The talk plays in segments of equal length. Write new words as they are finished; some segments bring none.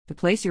To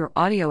place your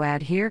audio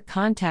ad here,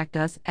 contact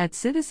us at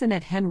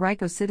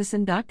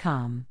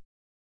citizen@henricocitizen.com.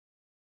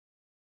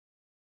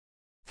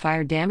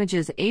 Fire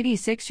damages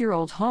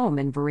 86-year-old home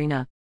in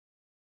Varina.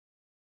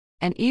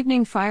 An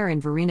evening fire in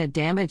Varina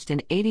damaged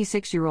an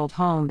 86-year-old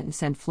home and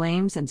sent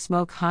flames and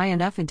smoke high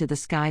enough into the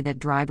sky that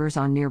drivers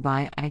on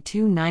nearby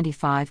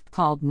I-295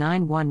 called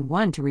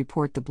 911 to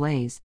report the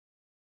blaze.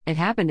 It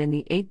happened in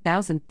the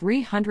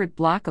 8,300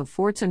 block of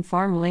Fortson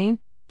Farm Lane,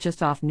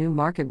 just off New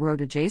Market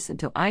Road adjacent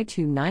to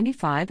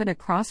I-295 and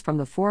across from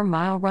the 4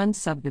 Mile Run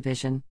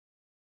subdivision.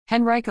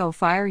 Henrico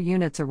fire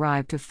units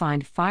arrived to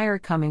find fire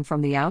coming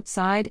from the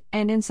outside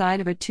and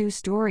inside of a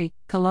 2-story,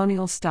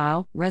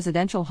 colonial-style,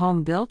 residential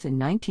home built in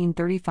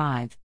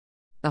 1935.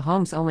 The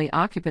home's only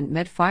occupant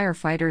met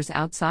firefighters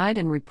outside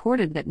and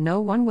reported that no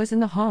one was in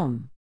the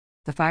home.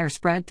 The fire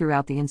spread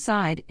throughout the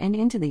inside and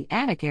into the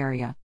attic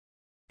area.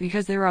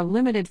 Because there are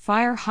limited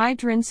fire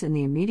hydrants in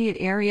the immediate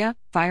area,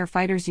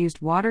 firefighters used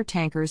water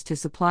tankers to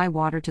supply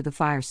water to the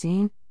fire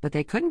scene, but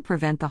they couldn't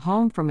prevent the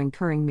home from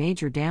incurring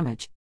major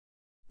damage.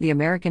 The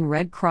American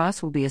Red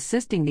Cross will be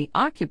assisting the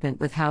occupant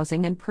with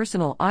housing and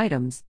personal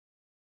items.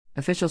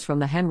 Officials from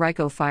the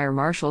Henrico Fire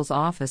Marshal's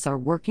office are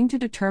working to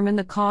determine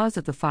the cause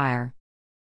of the fire.